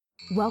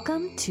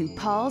Welcome to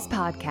Paul's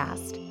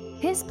podcast.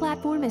 His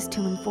platform is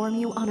to inform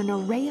you on an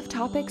array of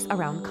topics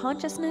around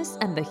consciousness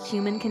and the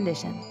human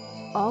condition.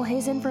 All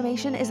his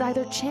information is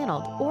either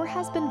channeled or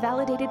has been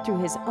validated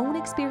through his own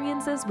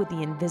experiences with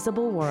the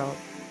invisible world.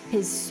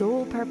 His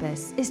sole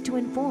purpose is to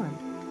inform,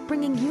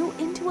 bringing you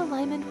into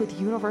alignment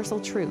with universal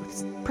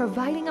truths,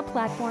 providing a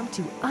platform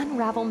to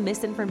unravel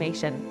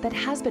misinformation that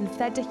has been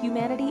fed to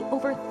humanity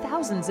over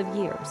thousands of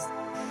years.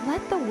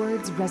 Let the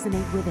words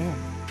resonate within.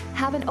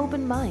 Have an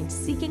open mind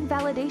seeking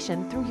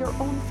validation through your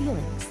own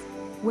feelings.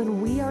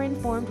 When we are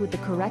informed with the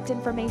correct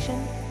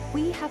information,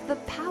 we have the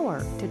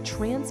power to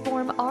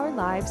transform our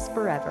lives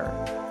forever.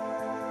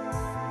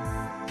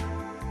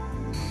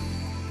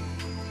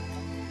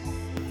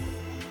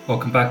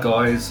 Welcome back,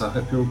 guys. I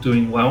hope you're all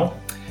doing well.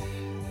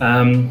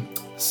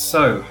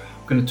 So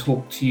I'm going to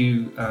talk to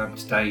you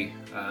today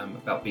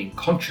about being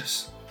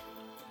conscious.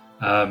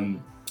 I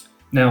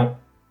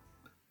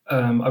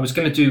was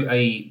going to do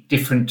a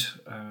different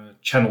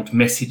channeled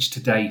message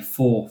today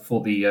for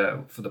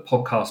the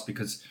podcast,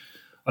 because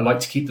I like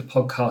to keep the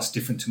podcast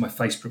different to my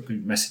Facebook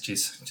group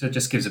messages. So it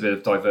just gives a bit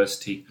of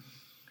diversity,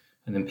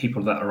 and then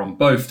people that are on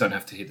both don't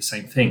have to hear the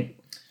same thing.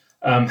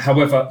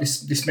 However,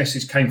 this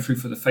message came through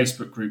for the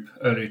Facebook group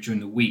earlier during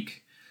the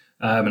week,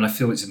 and I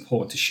feel it's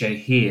important to share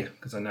here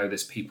because I know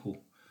there's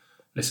people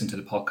listen to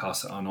the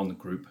podcast that aren't on the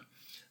group.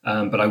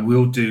 But I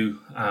will do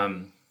a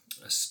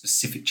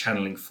specific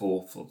channeling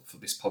for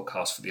this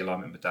podcast, for the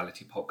Alignment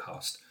Modality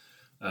podcast,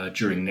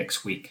 during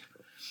next week.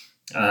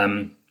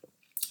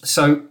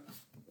 So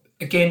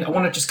again, I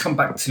want to just come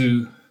back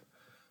to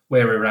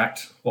where we're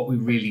at, what we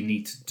really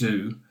need to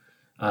do,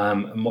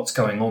 and what's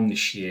going on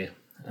this year.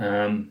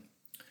 And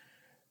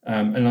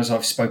as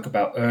I've spoke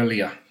about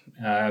earlier,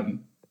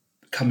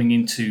 coming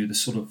into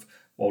the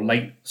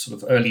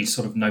early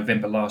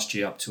November last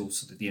year up till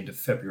sort of the end of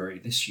February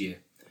this year,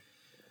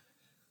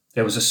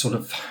 there was a sort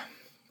of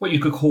what you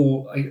could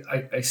call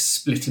a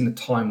split in the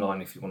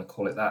timeline, if you want to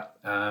call it that,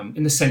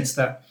 in the sense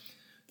that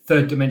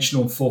third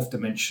dimensional and fourth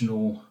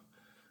dimensional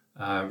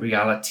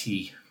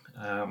reality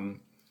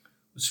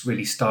was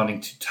really starting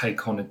to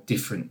take on a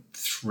different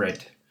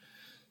thread.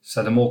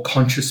 So the more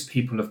conscious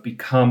people have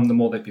become, the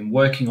more they've been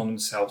working on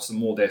themselves, the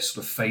more they're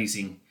sort of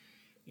phasing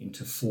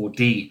into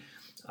 4D.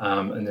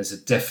 And there's a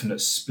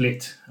definite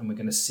split, and we're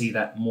going to see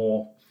that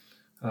more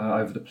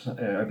over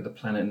the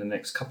planet in the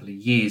next couple of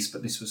years.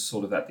 But this was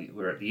sort of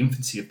we're at the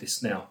infancy of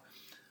this now.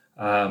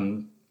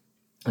 And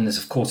this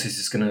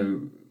is going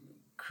to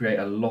create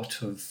a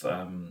lot of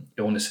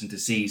illness and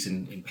disease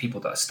in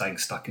people that are staying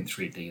stuck in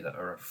 3D, that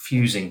are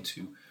refusing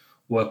to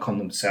work on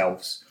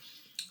themselves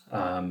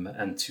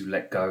and to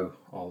let go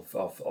of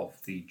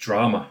the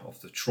drama,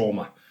 of the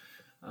trauma,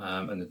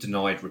 and the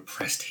denied,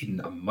 repressed, hidden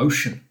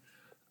emotion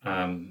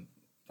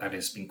that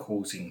has been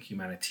causing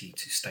humanity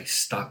to stay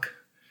stuck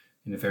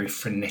in a very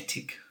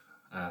frenetic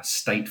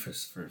state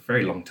for a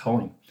very long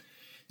time.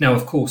 Now,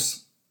 of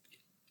course,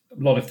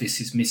 a lot of this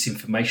is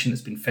misinformation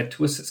that's been fed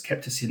to us that's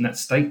kept us in that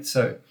state.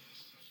 So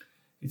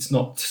it's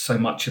not so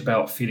much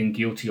about feeling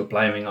guilty or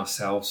blaming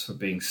ourselves for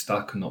being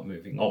stuck and not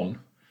moving on,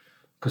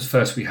 because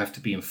first we have to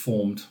be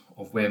informed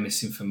of where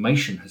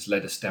misinformation has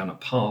led us down a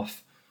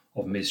path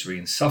of misery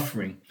and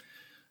suffering.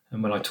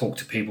 And when I talk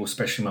to people,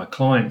 especially my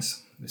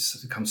clients, this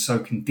has become so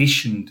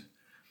conditioned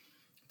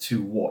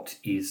to what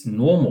is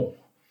normal.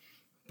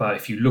 But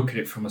if you look at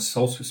it from a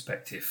soul's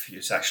perspective,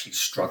 it's actually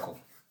struggle.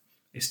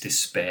 It's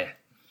despair.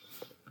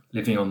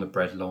 Living on the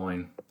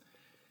breadline.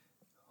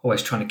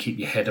 Always trying to keep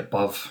your head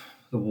above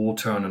the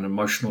water on an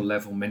emotional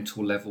level,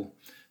 mental level.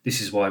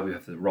 This is why we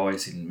have the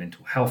rise in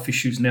mental health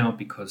issues now,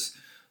 because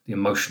the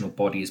emotional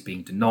body is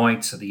being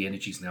denied, so the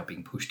energy is now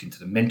being pushed into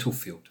the mental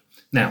field.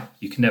 Now,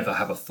 you can never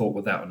have a thought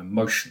without an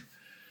emotion,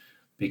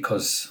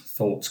 because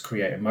thoughts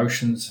create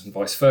emotions and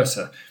vice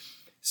versa.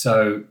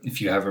 So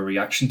if you have a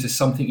reaction to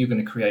something, you're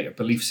going to create a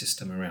belief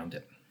system around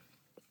it.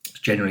 It's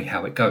generally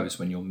how it goes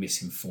when you're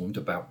misinformed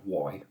about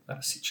why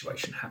that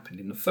situation happened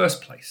in the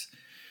first place,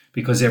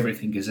 because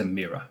everything is a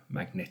mirror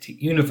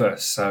magnetic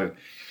universe. So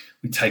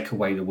we take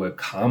away the word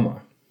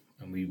karma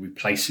and we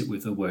replace it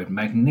with the word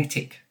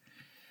magnetic.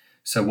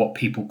 So what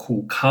people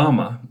call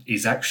karma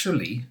is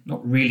actually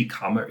not really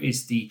karma, it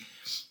is the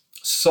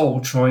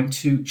soul trying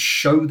to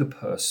show the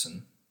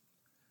person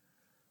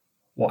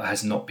what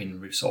has not been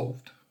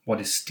resolved, what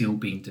is still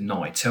being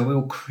denied. So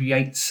we'll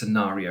create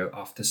scenario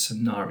after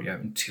scenario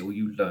until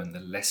you learn the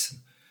lesson.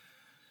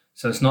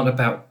 So it's not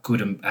about good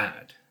and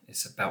bad.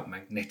 It's about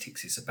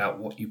magnetics. It's about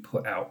what you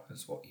put out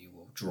as what you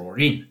will draw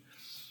in.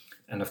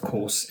 And of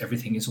course,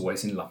 everything is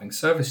always in loving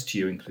service to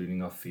you,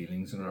 including our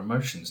feelings and our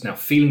emotions. Now,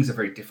 feelings are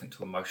very different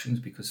to emotions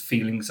because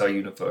feelings are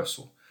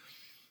universal.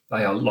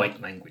 They are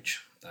light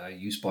language. They are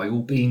used by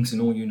all beings in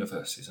all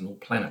universes and all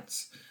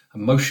planets.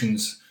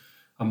 Emotions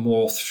are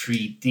more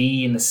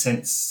 3D in the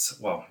sense,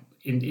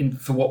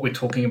 for what we're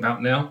talking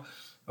about now,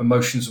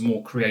 emotions are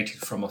more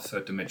created from a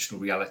third dimensional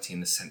reality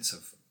in the sense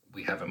of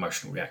we have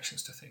emotional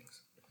reactions to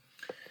things.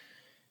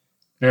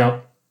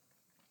 Now,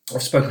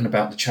 I've spoken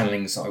about the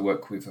channelings that I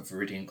work with of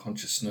Viridian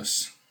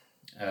Consciousness.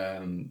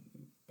 One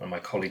of my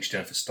colleagues,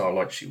 Jennifer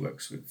Starlight, she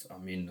works with,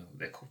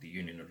 they're called the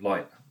Union of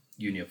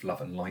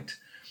Love and Light.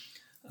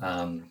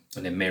 And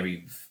there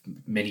are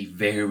many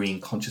varying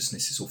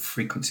consciousnesses or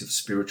frequencies of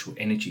spiritual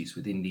energies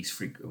within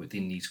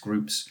these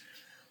groups.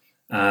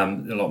 A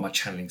lot of my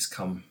channelings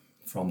come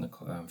from the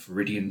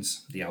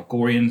Floridians, the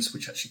Algorians,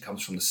 which actually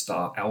comes from the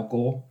star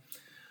Algor.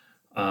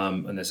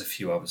 And there's a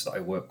few others that I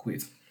work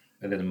with,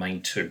 but they're the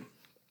main two.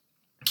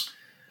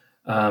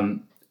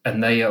 And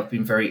they have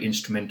been very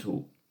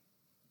instrumental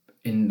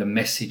in the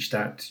message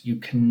that you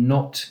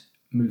cannot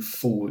move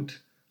forward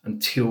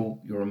until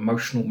your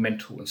emotional,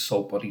 mental, and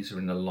soul bodies are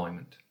in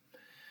alignment.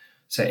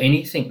 So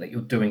anything that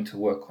you're doing to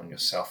work on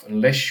yourself,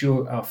 unless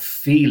you are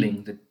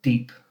feeling the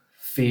deep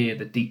fear,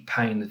 the deep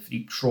pain, the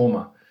deep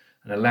trauma,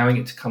 and allowing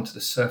it to come to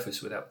the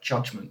surface without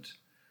judgment,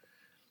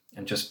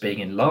 and just being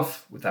in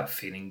love with that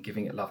feeling,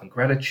 giving it love and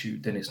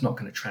gratitude, then it's not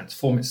going to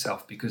transform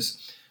itself,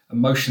 because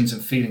emotions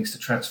and feelings, to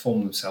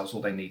transform themselves,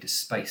 all they need is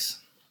space.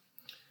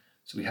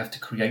 So we have to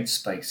create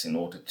space in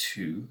order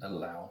to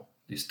allow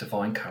this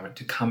divine current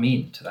to come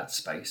into that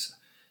space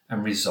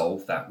and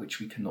resolve that which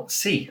we cannot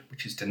see,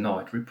 which is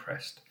denied,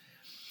 repressed.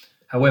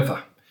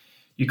 However,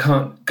 you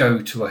can't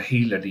go to a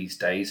healer these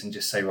days and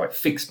just say, right,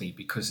 fix me,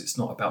 because it's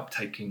not about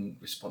taking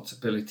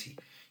responsibility.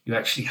 You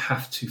actually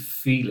have to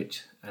feel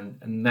it,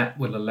 and that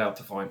will allow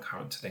divine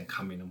current to then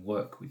come in and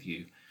work with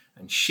you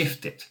and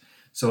shift it.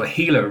 So a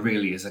healer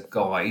really is a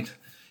guide.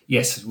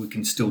 Yes, we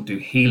can still do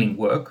healing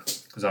work,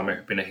 because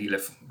I've been a healer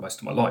for most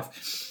of my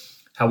life.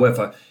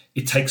 However,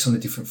 it takes on a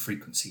different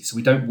frequency. So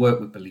we don't work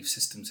with belief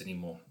systems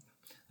anymore.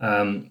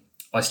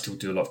 I still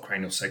do a lot of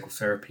cranial sacral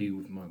therapy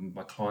with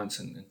my clients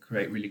and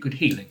create really good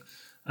healing.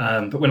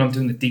 But when I'm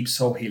doing the deep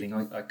soul healing,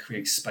 I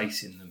create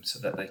space in them so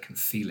that they can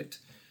feel it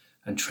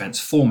and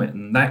transform it.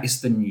 And that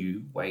is the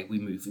new way we're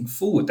moving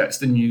forward. That's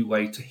the new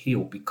way to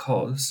heal,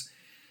 because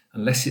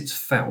unless it's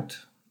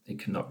felt, it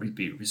cannot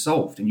be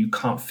resolved, and you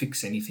can't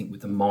fix anything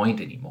with the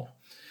mind anymore.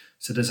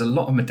 So there's a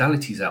lot of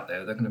modalities out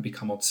there that are going to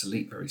become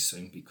obsolete very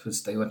soon,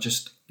 because they are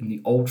just in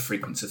the old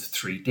frequency of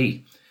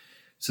 3D.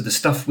 So the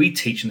stuff we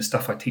teach and the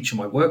stuff I teach in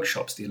my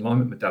workshops, the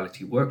alignment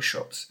modality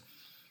workshops,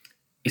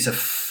 is a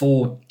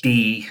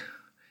 4D,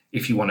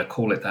 if you want to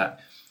call it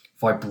that,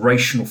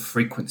 vibrational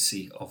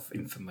frequency of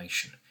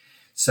information.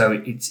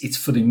 So it's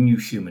for the new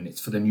human,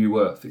 it's for the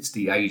new earth, it's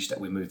the age that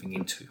we're moving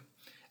into.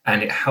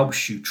 And it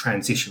helps you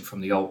transition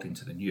from the old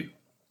into the new.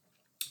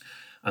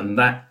 And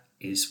that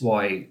is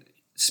why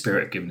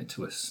Spirit have given it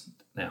to us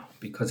now,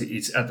 because it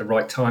is at the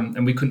right time.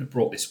 And we couldn't have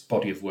brought this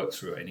body of work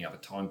through at any other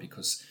time,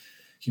 because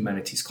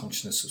humanity's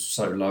consciousness was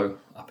so low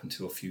up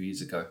until a few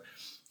years ago.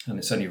 And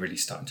it's only really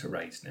starting to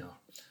raise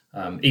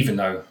now. Even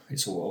though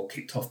it's all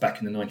kicked off back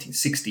in the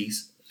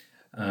 1960s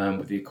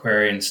with the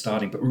Aquarian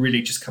starting, but we're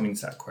really just coming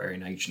to that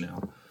Aquarian age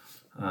now.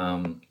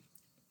 And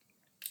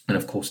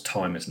of course,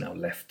 time has now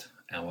left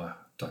our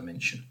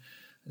dimension.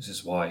 This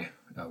is why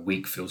a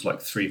week feels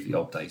like 3 of the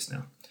old days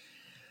now.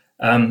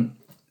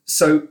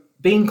 So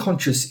being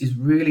conscious is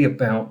really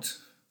about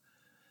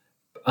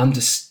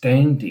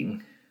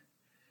understanding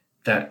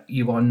that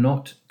you are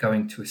not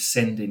going to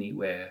ascend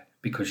anywhere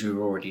because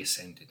you're already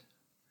ascended,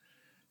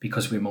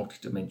 because we're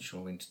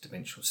multidimensional,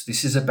 interdimensional. So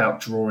this is about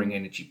drawing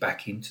energy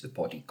back into the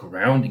body,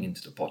 grounding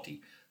into the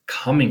body,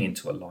 coming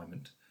into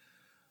alignment,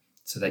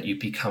 so that you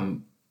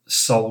become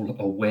soul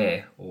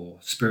aware or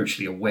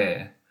spiritually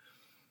aware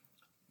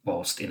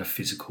whilst in a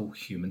physical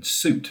human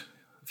suit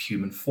of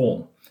human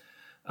form.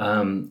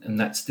 And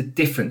that's the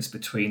difference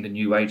between the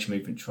New Age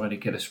movement trying to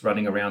get us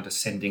running around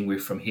ascending. We're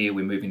from here,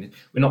 we're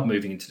not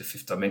moving into the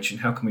 5th dimension.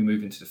 How can we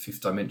move into the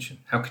 5th dimension?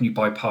 How can you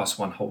bypass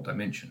one whole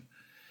dimension?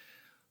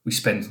 We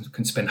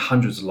can spend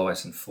hundreds of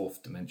lives in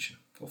 4th dimension,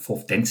 or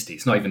 4th density.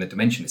 It's not even a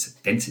dimension, it's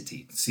a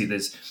density. See,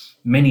 there's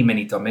many,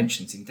 many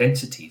dimensions in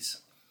densities.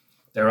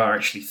 There are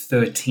actually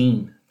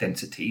 13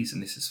 densities,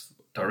 and this is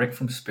direct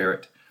from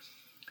Spirit.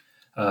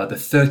 The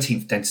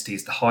 13th density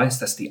is the highest.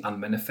 That's the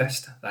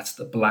unmanifest. That's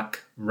the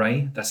black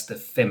ray. That's the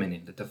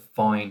feminine, the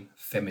divine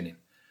feminine.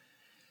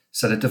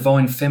 So the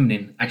divine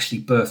feminine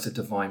actually birthed the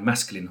divine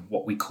masculine,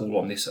 what we call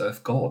on this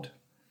earth God.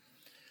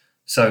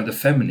 So the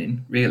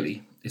feminine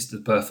really is the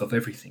birth of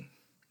everything.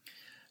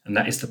 And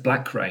that is the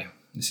black ray.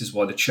 This is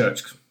why the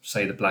church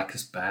say the black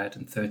is bad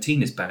and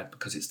 13 is bad,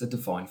 because it's the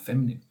divine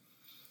feminine.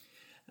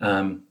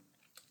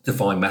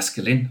 Divine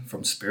masculine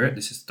from Spirit,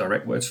 this is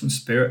direct words from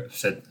Spirit,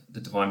 said the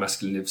divine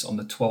masculine lives on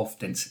the 12th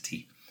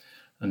density,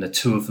 and the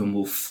two of them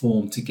will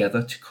form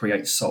together to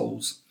create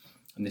souls,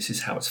 and this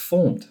is how it's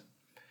formed.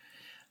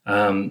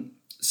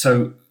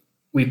 So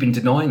we've been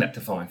denying that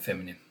divine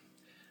feminine.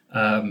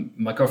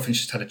 My girlfriend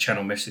just had a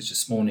channel message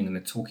this morning, and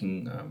they've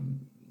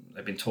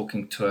been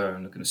talking to her,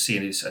 and they're going to see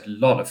there's a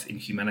lot of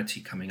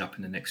inhumanity coming up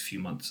in the next few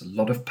months, a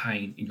lot of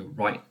pain in your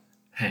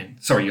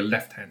your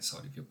left hand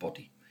side of your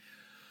body.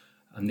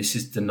 And this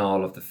is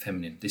denial of the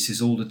feminine. This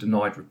is all the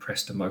denied,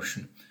 repressed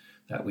emotion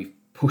that we've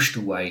pushed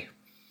away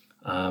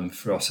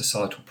through our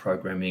societal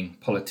programming,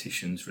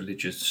 politicians,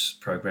 religious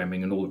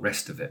programming, and all the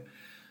rest of it.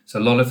 So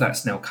a lot of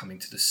that's now coming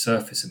to the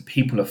surface, and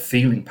people are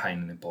feeling pain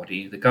in their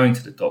body. They're going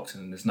to the doctor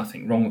and there's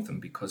nothing wrong with them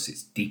because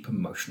it's deep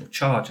emotional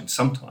charge. And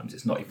sometimes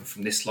it's not even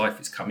from this life,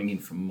 it's coming in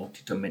from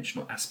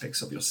multidimensional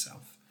aspects of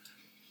yourself.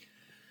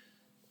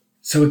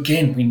 So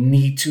again, we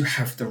need to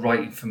have the right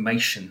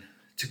information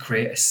to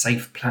create a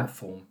safe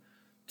platform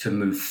to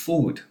move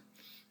forward.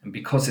 And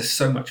because there's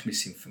so much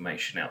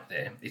misinformation out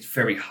there, it's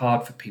very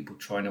hard for people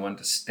trying to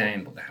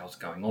understand what the hell's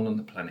going on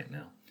the planet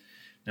now.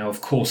 Now,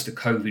 of course, the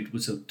COVID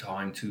was a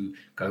time to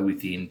go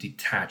within,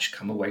 detach,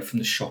 come away from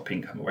the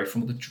shopping, come away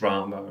from all the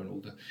drama and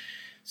all the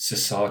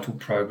societal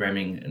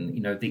programming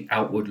and, the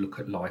outward look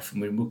at life.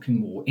 And we're looking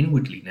more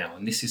inwardly now.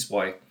 And this is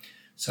why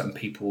certain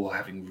people are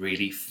having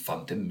really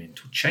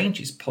fundamental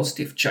changes,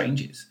 positive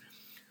changes,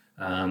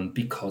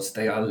 because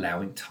they are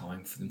allowing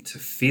time for them to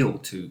feel,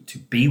 to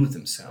be with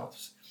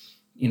themselves.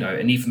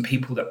 And even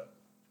people that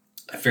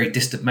have very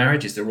distant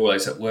marriages, they're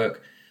always at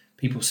work.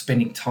 People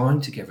spending time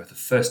together, the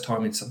first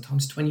time in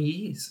sometimes 20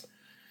 years,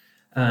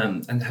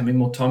 and having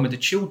more time with the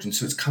children.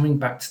 So it's coming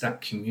back to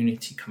that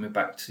community, coming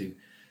back to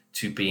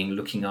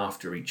looking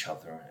after each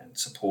other and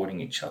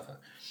supporting each other.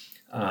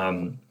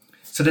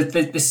 So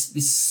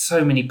there's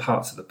so many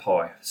parts of the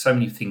pie, so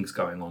many things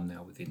going on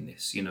now within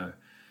this,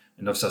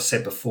 And as I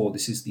said before,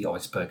 this is the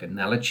iceberg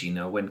analogy.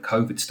 Now, when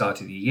COVID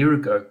started a year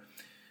ago,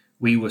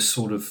 we were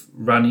sort of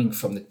running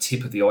from the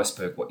tip of the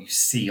iceberg, what you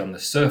see on the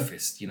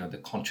surface, the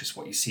conscious,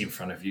 what you see in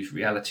front of you is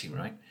reality,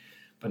 right?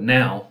 But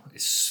now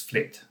it's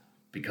flipped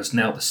because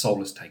now the soul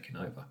has taken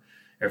over.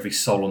 Every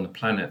soul on the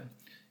planet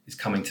is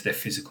coming to their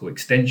physical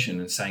extension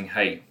and saying,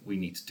 hey, we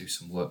need to do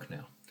some work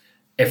now.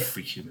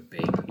 Every human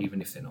being,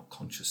 even if they're not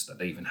conscious that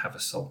they even have a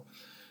soul,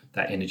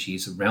 that energy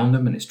is around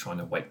them and it's trying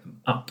to wake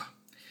them up.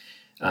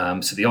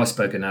 So the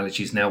iceberg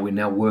analogy is we're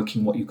now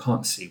working what you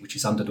can't see, which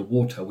is under the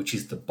water, which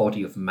is the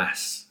body of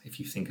mass. If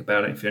you think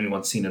about it, if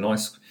anyone's seen an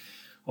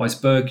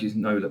iceberg, you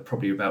know that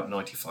probably about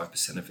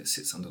 95% of it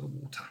sits under the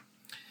water.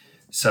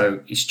 So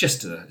it's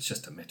just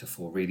a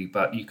metaphor, really,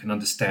 but you can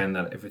understand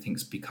that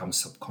everything's become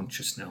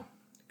subconscious now,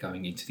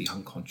 going into the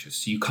unconscious.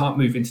 So you can't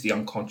move into the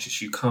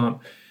unconscious. You can't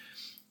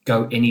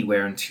go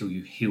anywhere until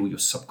you heal your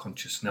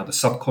subconscious. Now, the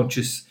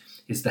subconscious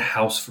is the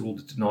house for all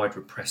the denied,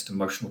 repressed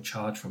emotional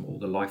charge from all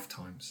the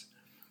lifetimes.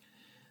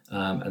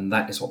 And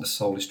that is what the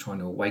soul is trying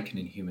to awaken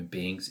in human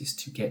beings, is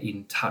to get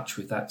in touch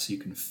with that so you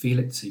can feel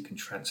it, so you can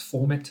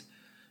transform it,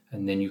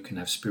 and then you can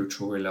have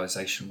spiritual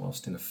realization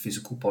whilst in a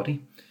physical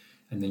body.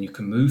 And then you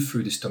can move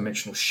through this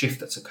dimensional shift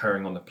that's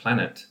occurring on the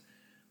planet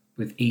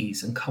with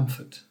ease and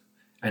comfort,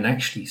 and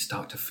actually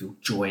start to feel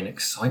joy and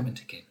excitement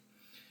again,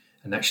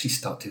 and actually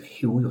start to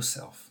heal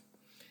yourself.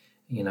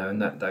 And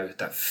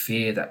that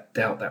fear, that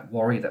doubt, that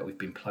worry that we've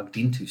been plugged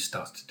into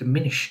starts to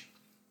diminish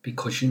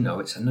because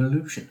it's an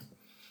illusion.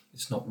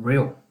 It's not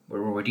real.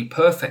 We're already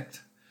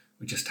perfect.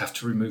 We just have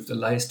to remove the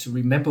layers to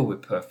remember we're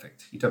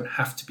perfect. You don't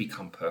have to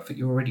become perfect.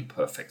 You're already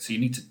perfect. So you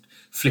need to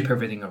flip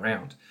everything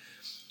around.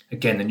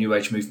 Again, the New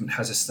Age movement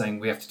has us saying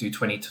we have to do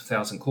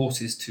 20,000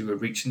 courses to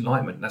reach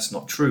enlightenment. That's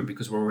not true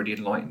because we're already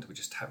enlightened.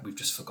 We've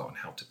just forgotten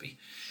how to be.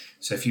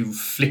 So if you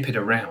flip it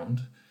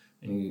around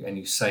and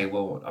you say,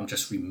 well, I'm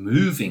just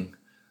removing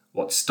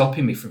what's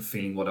stopping me from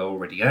feeling what I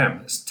already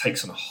am, it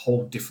takes on a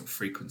whole different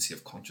frequency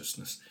of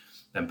consciousness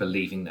than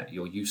believing that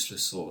you're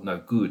useless or no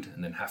good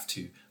and then have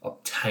to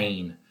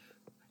obtain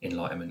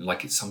enlightenment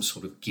like it's some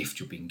sort of gift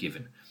you're being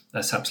given.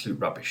 That's absolute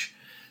rubbish.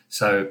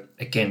 So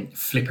again,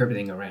 flip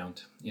everything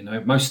around.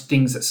 Most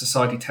things that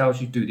society tells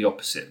you, do the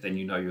opposite. Then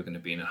you're going to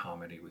be in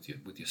harmony with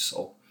your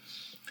soul,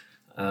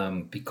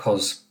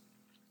 because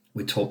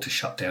we're taught to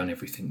shut down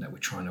everything that we're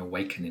trying to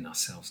awaken in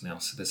ourselves now.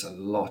 So there's a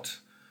lot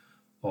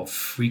of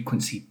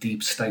frequency,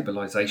 deep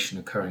stabilization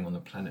occurring on the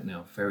planet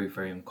now, very,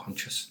 very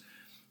unconscious.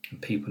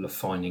 And people are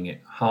finding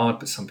it hard,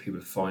 but some people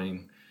are finding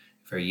it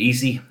very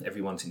easy.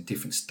 Everyone's in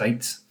different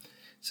states.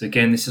 So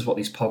again, this is what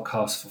these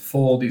podcasts are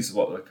for. These are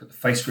what I put the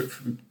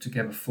Facebook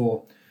together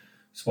for.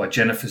 That's why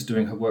Jennifer's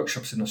doing her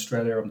workshops in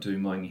Australia. I'm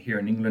doing mine here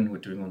in England. We're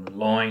doing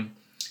online.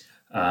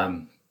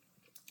 And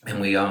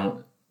we are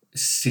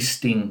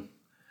assisting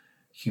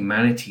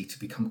humanity to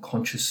become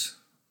conscious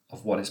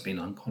of what has been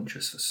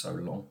unconscious for so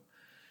long.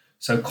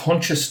 So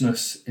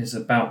consciousness is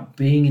about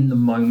being in the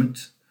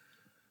moment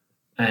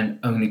and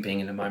only being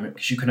in the moment,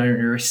 because you can only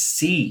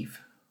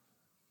receive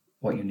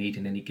what you need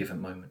in any given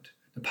moment.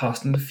 The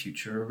past and the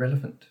future are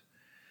irrelevant,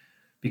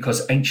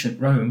 because ancient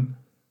Rome,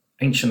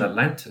 ancient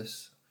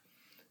Atlantis,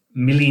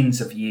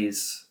 millions of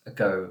years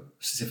ago,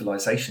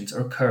 civilizations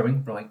are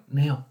occurring right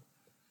now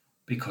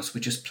because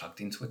we're just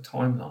plugged into a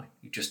timeline.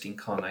 You just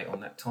incarnate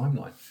on that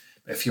timeline.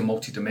 But if you're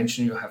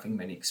multidimensional, you're having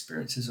many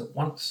experiences at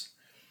once.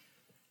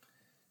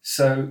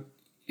 So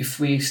if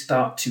we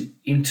start to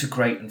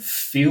integrate and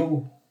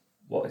feel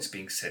what is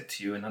being said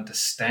to you and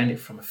understand it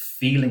from a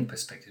feeling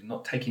perspective,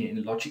 not taking it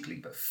in logically,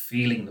 but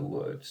feeling the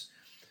words,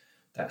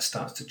 that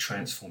starts to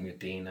transform your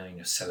DNA and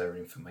your cellular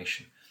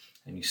information.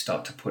 And you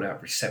start to put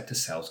out receptor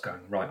cells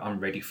going, right, I'm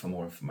ready for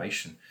more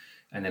information.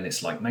 And then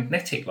it's like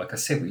magnetic. Like I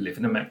said, we live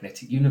in a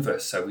magnetic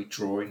universe, so we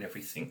draw in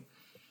everything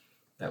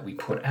that we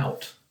put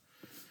out.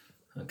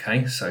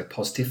 Okay, so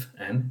positive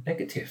and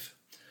negative,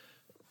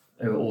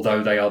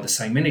 although they are the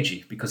same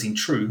energy, because in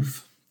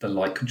truth, the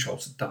light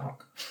controls the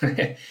dark.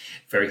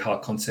 Very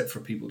hard concept for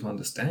people to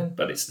understand,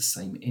 but it's the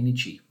same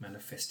energy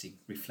manifesting,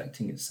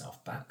 reflecting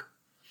itself back.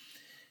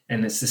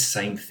 And it's the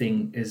same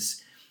thing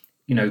as,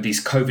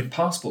 these COVID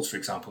passports, for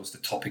example, is the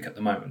topic at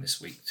the moment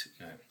this week.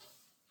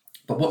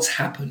 But what's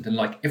happened, and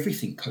like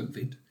everything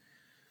COVID,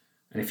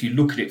 and if you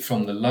look at it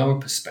from the lower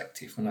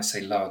perspective, when I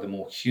say lower, the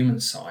more human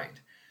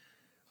side,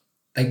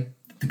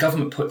 the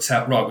government puts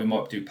out, right, we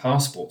might do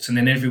passports, and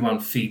then everyone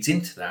feeds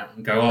into that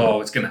and go,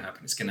 oh, it's going to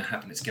happen, it's going to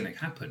happen, it's going to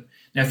happen.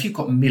 Now, if you've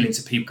got millions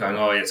of people going,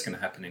 oh, yeah, it's going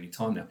to happen any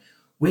time now,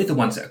 we're the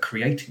ones that are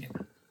creating it.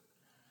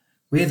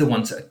 We're the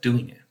ones that are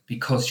doing it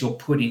because you're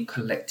putting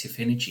collective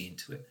energy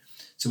into it.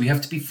 So we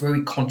have to be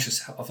very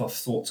conscious of our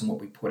thoughts and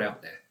what we put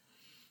out there,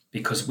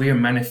 because we're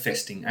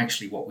manifesting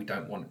actually what we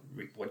don't want,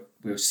 what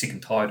we're sick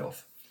and tired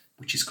of,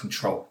 which is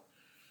control,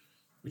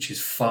 which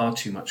is far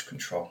too much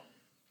control.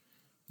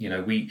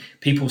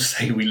 People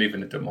say we live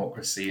in a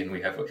democracy and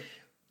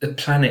the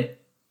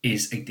planet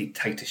is a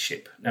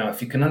dictatorship. Now,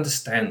 if you can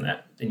understand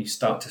that, then you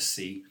start to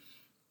see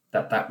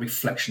that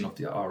reflection of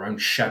our own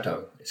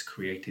shadow has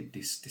created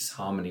this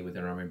disharmony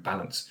within our own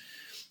balance.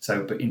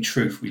 So, but in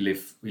truth, we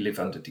live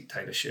under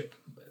dictatorship.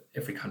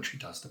 Every country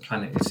does. The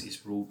planet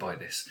is ruled by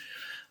this.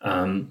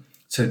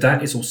 So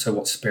that is also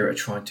what Spirit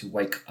are trying to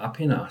wake up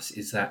in us,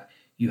 is that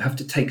you have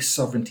to take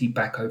sovereignty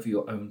back over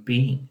your own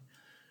being.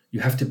 You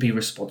have to be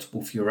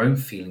responsible for your own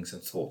feelings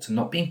and thoughts and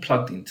not being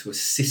plugged into a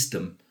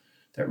system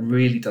that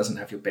really doesn't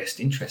have your best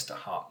interest at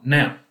heart.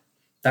 Now,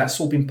 that's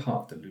all been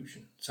part of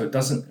delusion. So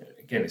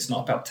it's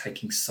not about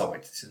taking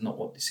sides. This is not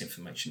what this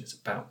information is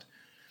about.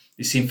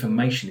 This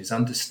information is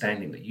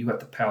understanding that you have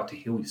the power to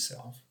heal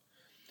yourself.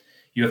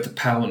 You have the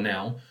power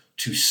now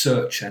to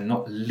search and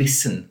not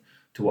listen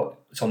to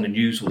what's on the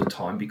news all the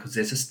time, because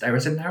there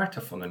is a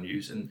narrative on the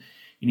news, and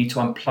you need to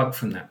unplug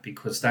from that,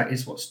 because that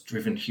is what's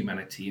driven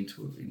humanity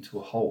into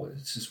a hole.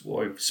 This is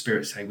why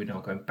spirits say we're now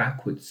going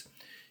backwards.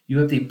 You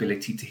have the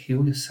ability to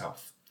heal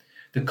yourself.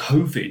 The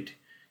COVID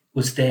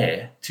was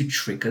there to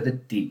trigger the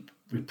deep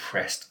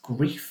repressed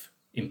grief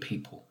in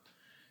people.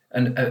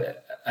 And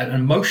an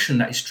emotion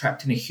that is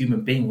trapped in a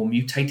human being will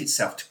mutate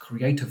itself to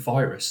create a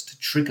virus to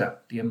trigger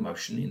the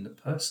emotion in the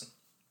person.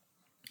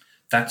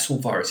 That's all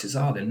viruses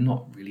are. They're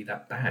not really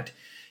that bad.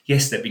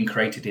 Yes, they've been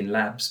created in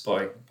labs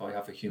by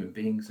other human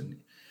beings and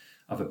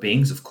other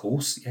beings, of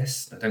course.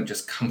 Yes, they don't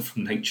just come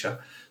from nature.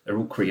 They're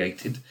all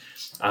created,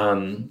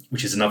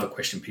 which is another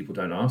question people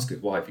don't ask: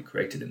 is why have you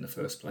created in the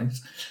first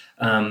place?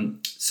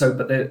 So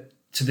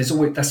there's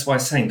always. That's why I'm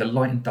saying the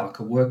light and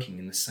dark are working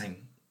in the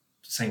same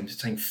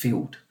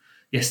field.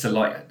 Yes,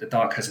 the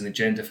dark has an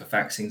agenda for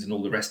vaccines and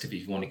all the rest of it.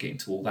 If you want to get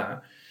into all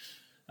that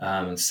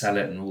and sell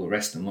it and all the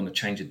rest, and want to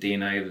change the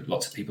DNA,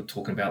 lots of people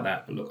talking about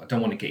that. But look, I don't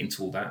want to get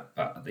into all that.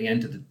 But at the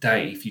end of the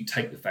day, if you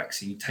take the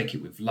vaccine, you take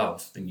it with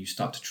love, then you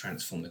start to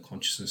transform the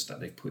consciousness that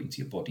they've put into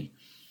your body.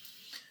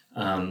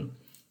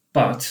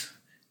 But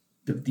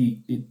the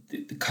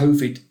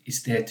COVID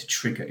is there to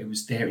trigger. It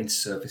was there in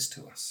service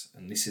to us.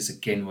 And this is,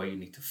 again, where you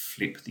need to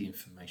flip the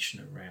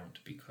information around,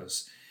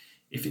 because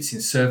if it's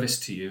in service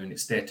to you and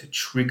it's there to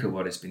trigger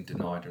what has been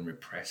denied and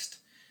repressed,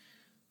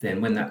 then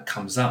when that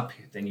comes up,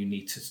 then you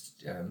need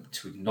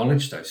to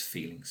acknowledge those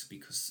feelings,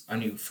 because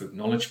only through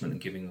acknowledgement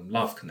and giving them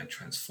love can they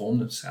transform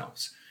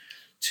themselves.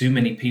 Too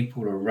many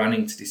people are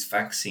running to this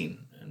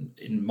vaccine, and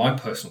in my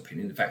personal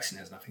opinion, the vaccine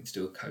has nothing to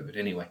do with COVID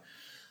anyway,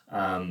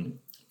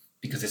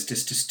 because there's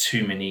just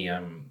too many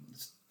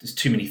there's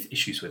too many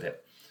issues with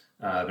it.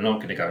 We're not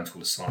going to go into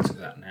all the science of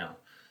that now.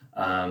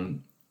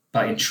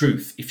 But in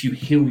truth, if you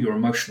heal your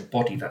emotional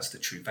body, that's the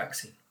true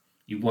vaccine.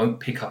 You won't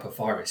pick up a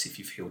virus if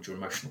you've healed your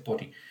emotional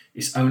body.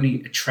 It's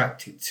only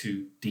attracted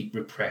to deep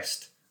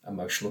repressed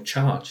emotional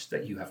charge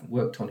that you haven't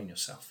worked on in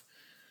yourself.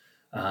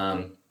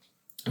 And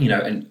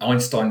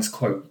Einstein's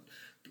quote,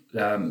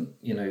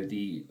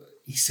 he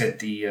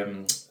said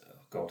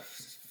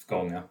I've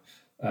gone now.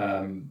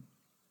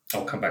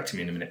 I'll come back to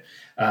me in a minute.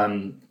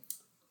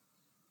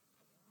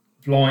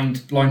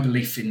 Blind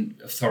belief in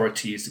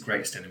authority is the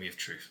greatest enemy of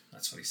truth.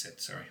 That's what he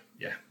said, sorry.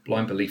 Yeah,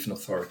 blind belief in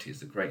authority is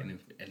the great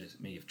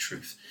enemy of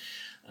truth.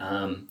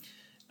 And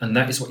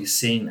that is what you're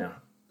seeing now.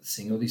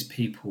 Seeing all these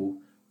people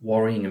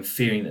worrying and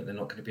fearing that they're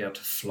not going to be able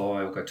to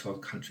fly or go to other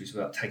countries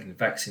without taking the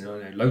vaccine. I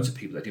know loads of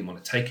people that didn't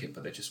want to take it,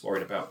 but they're just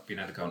worried about being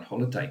able to go on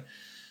holiday.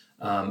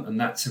 And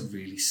that's a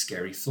really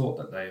scary thought,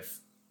 that they've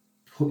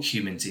put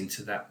humans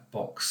into that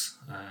box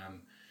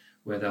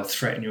where they'll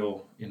threaten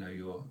your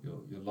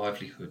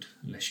livelihood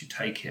unless you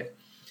take it.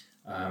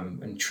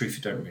 And in truth,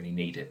 you don't really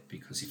need it,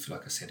 because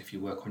if you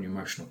work on your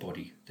emotional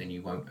body, then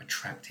you won't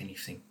attract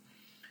anything.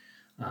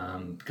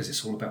 Because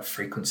it's all about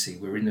frequency.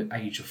 We're in the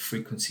age of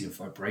frequency and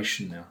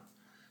vibration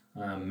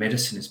now.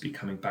 Medicine is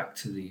becoming back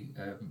to the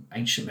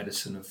ancient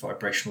medicine of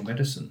vibrational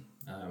medicine,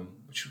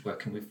 which is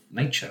working with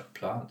nature,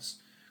 plants,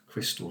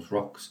 crystals,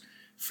 rocks,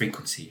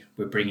 frequency.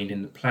 We're bringing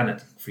in the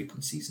planet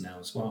frequencies now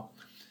as well.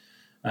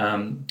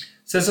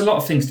 So there's a lot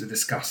of things to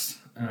discuss,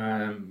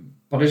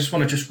 but I just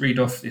want to read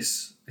off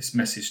this this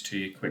message to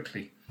you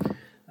quickly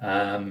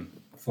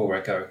before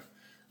I go.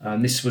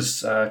 This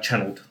was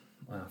channeled,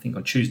 I think,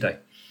 on Tuesday.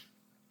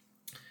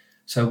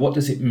 So what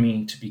does it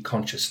mean to be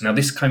conscious? Now,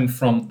 this came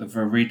from the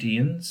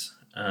Viridians.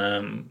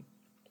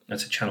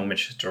 That's a channel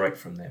message direct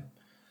from them.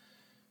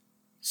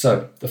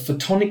 So the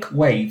photonic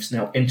waves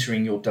now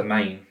entering your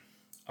domain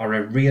are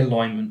a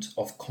realignment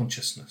of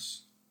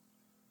consciousness.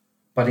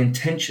 But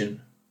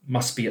intention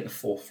must be at the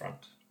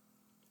forefront.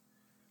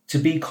 To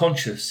be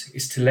conscious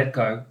is to let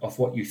go of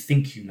what you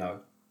think you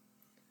know,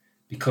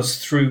 because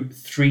through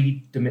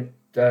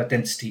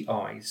three-density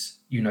eyes,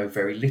 you know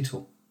very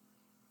little.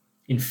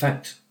 In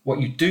fact, what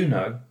you do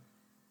know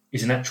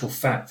is in actual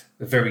fact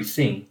the very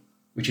thing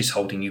which is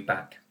holding you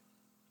back.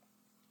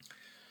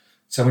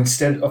 So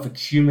instead of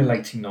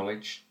accumulating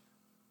knowledge,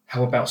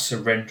 how about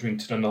surrendering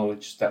to the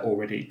knowledge that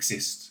already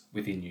exists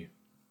within you?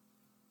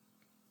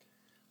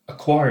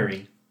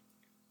 Acquiring,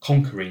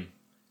 conquering,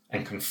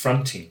 and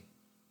confronting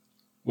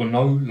will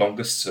no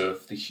longer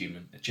serve the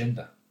human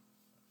agenda.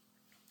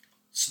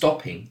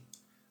 Stopping,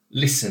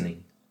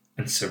 listening,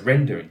 and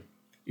surrendering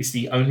is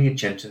the only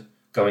agenda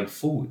going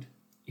forward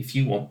if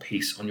you want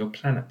peace on your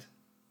planet.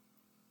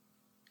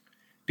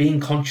 Being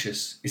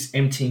conscious is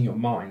emptying your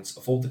minds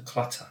of all the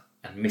clutter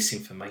and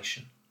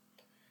misinformation.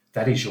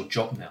 That is your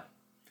job now,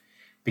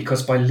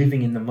 because by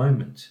living in the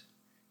moment,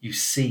 you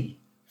see,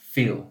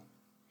 feel,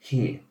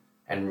 hear,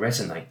 and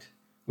resonate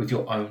with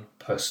your own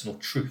personal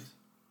truth.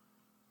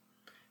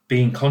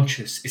 Being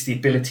conscious is the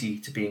ability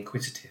to be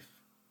inquisitive,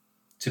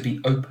 to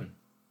be open,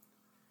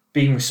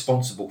 being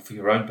responsible for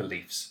your own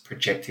beliefs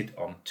projected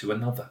onto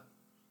another.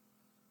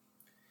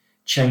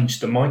 Change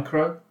the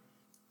micro,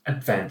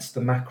 advance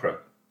the macro.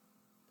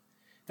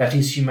 That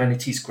is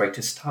humanity's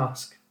greatest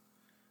task,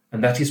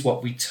 and that is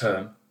what we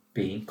term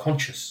being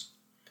conscious.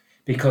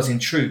 Because in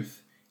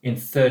truth, in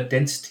third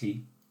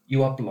density,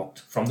 you are blocked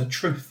from the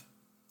truth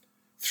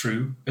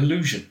through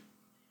illusion.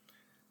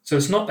 So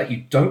it's not that you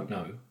don't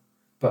know,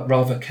 but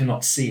rather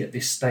cannot see at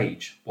this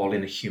stage while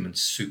in a human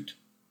suit.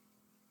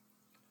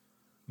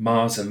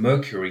 Mars and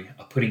Mercury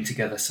are putting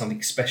together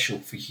something special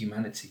for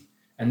humanity,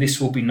 and this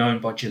will be known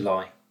by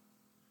July.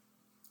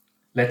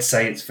 Let's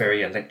say it's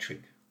very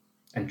electric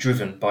and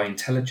driven by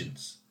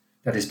intelligence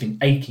that has been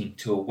aching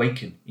to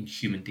awaken in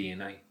human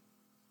DNA.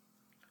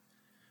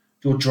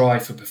 Your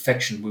drive for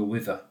perfection will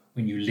wither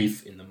when you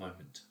live in the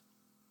moment.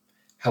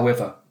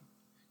 However,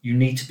 you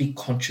need to be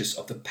conscious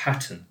of the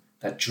pattern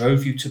that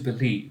drove you to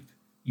believe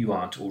you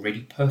aren't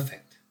already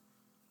perfect.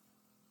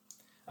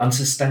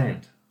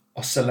 Understand,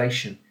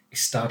 oscillation is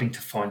starting to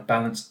find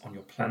balance on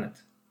your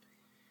planet.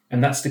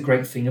 And that's the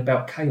great thing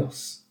about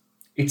chaos.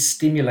 It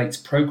stimulates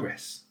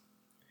progress.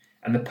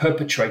 And the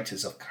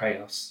perpetrators of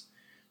chaos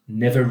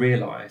never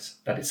realize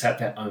that it's at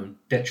their own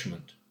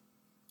detriment.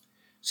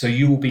 So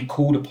you will be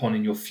called upon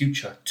in your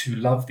future to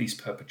love these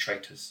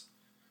perpetrators,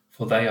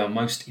 for they are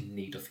most in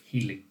need of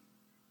healing.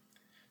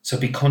 So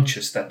be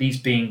conscious that these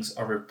beings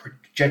are a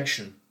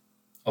projection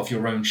of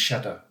your own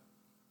shadow,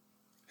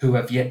 who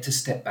have yet to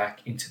step back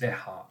into their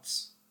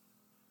hearts.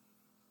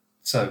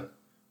 So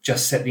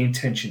just set the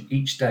intention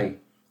each day,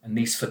 and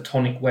these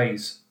photonic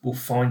waves will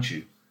find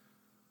you,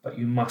 but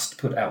you must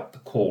put out the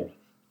call.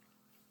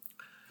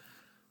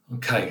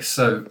 Okay,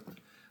 so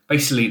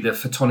basically the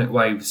photonic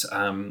waves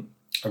are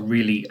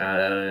really,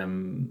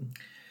 to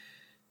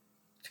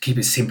keep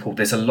it simple,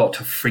 there's a lot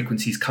of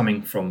frequencies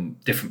coming from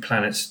different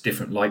planets,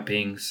 different light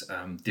beings,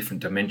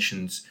 different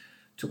dimensions,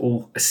 to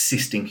all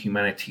assisting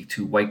humanity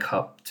to wake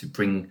up, to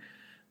bring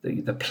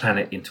the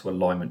planet into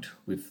alignment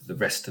with the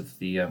rest of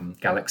the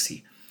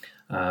galaxy.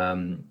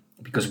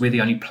 Because we're the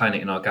only planet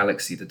in our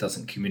galaxy that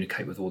doesn't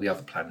communicate with all the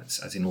other planets,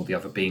 as in all the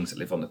other beings that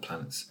live on the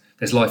planets.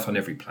 There's life on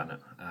every planet.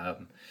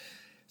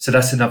 So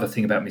that's another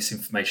thing about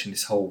misinformation.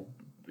 This whole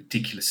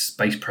ridiculous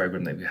space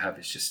program that we have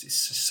is just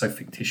so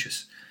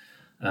fictitious.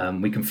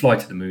 We can fly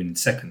to the moon in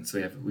seconds.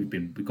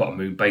 We've got a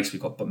moon base.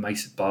 We've got a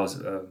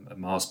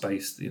Mars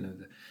base. You know,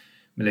 the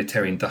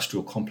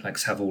military-industrial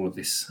complex have all of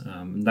this.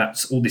 And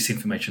that's all this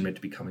information meant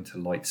to be coming to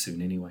light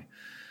soon anyway.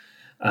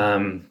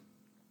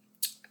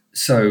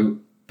 So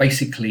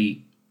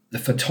basically, the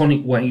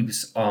photonic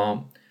waves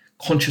are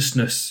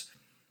consciousness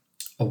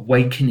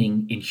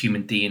awakening in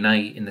human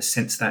DNA, in the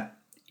sense that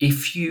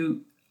if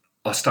you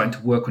are starting to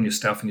work on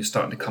yourself and you're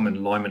starting to come in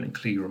alignment and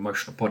clear your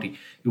emotional body,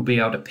 you'll be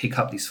able to pick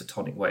up these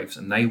photonic waves,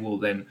 and they will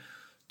then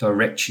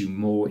direct you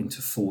more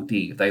into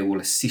 4D. They will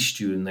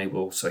assist you, and they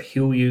will also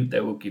heal you. They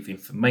will give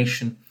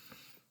information.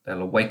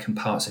 They'll awaken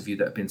parts of you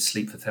that have been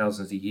asleep for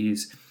thousands of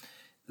years.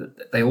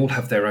 They all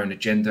have their own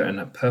agenda and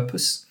a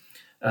purpose.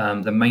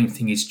 The main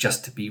thing is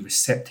just to be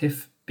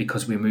receptive,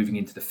 because we're moving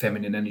into the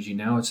feminine energy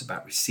now. It's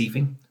about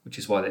receiving, which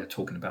is why they're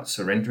talking about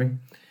surrendering.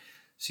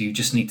 So you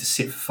just need to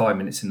sit for 5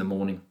 minutes in the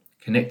morning,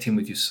 connect in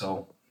with your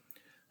soul,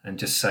 and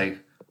just say,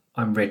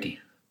 I'm ready.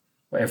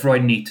 Whatever I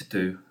need to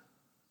do,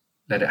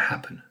 let it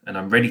happen. And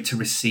I'm ready to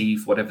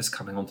receive whatever's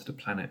coming onto the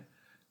planet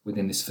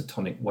within this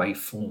photonic wave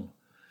form.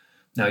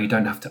 Now, you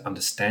don't have to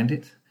understand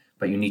it,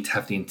 but you need to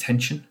have the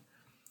intention,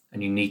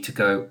 and you need to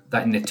go,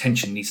 that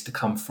intention needs to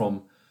come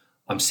from,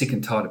 I'm sick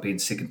and tired of being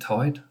sick and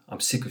tired.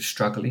 I'm sick of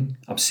struggling.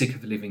 I'm sick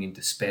of living in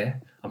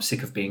despair. I'm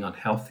sick of being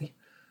unhealthy,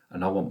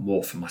 and I want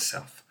more for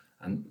myself.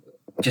 And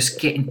just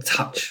get in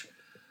touch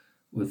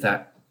with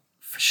that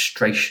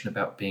frustration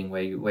about being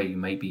where you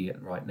may be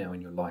at right now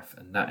in your life,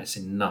 and that is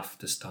enough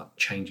to start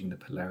changing the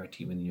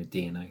polarity within your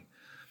DNA.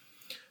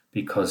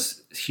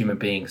 Because human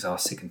beings are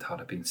sick and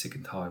tired of being sick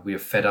and tired. We are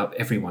fed up.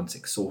 Everyone's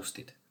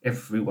exhausted.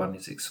 Everyone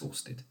is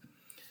exhausted.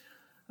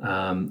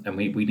 And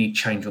we need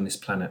change on this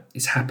planet.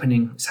 It's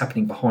happening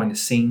behind the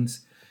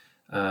scenes.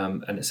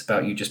 And it's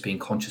about you just being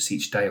conscious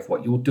each day of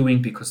what you're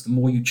doing, because the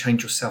more you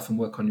change yourself and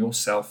work on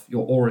yourself,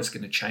 your aura is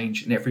going to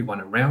change, and everyone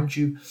around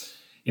you.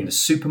 In the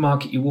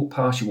supermarket you walk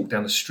past, you walk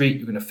down the street,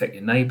 you're going to affect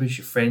your neighbours,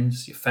 your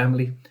friends, your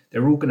family.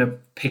 They're all going to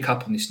pick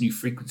up on this new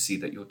frequency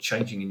that you're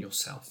changing in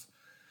yourself,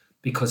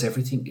 because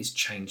everything is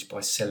changed by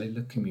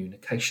cellular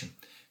communication.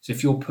 So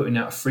if you're putting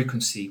out a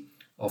frequency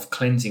of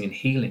cleansing and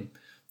healing,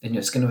 then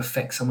it's going to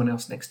affect someone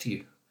else next to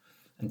you.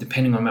 And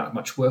depending on how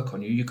much work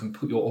on you, you can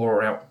put your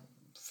aura out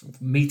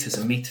meters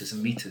and meters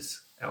and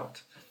meters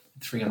out,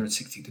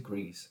 360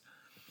 degrees.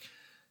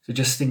 So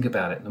just think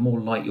about it. The more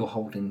light you're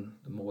holding,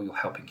 the more you're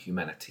helping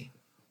humanity.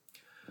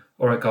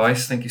 All right,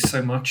 guys, thank you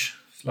so much.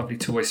 It's lovely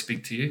to always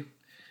speak to you.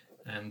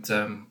 And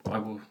I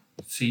will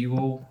see you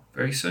all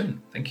very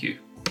soon. Thank you.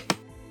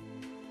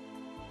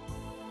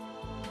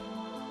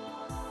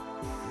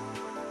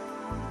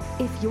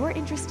 If you're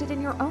interested in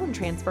your own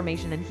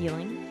transformation and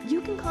healing,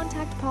 you can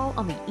contact Paul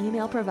on the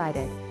email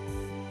provided.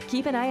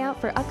 Keep an eye out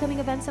for upcoming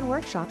events and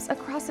workshops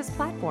across his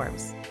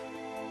platforms.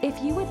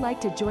 If you would like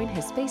to join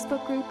his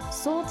Facebook group,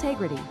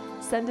 Soultegrity,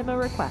 send him a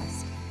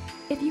request.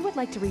 If you would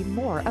like to read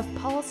more of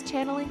Paul's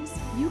channelings,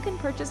 you can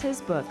purchase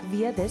his book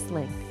via this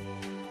link.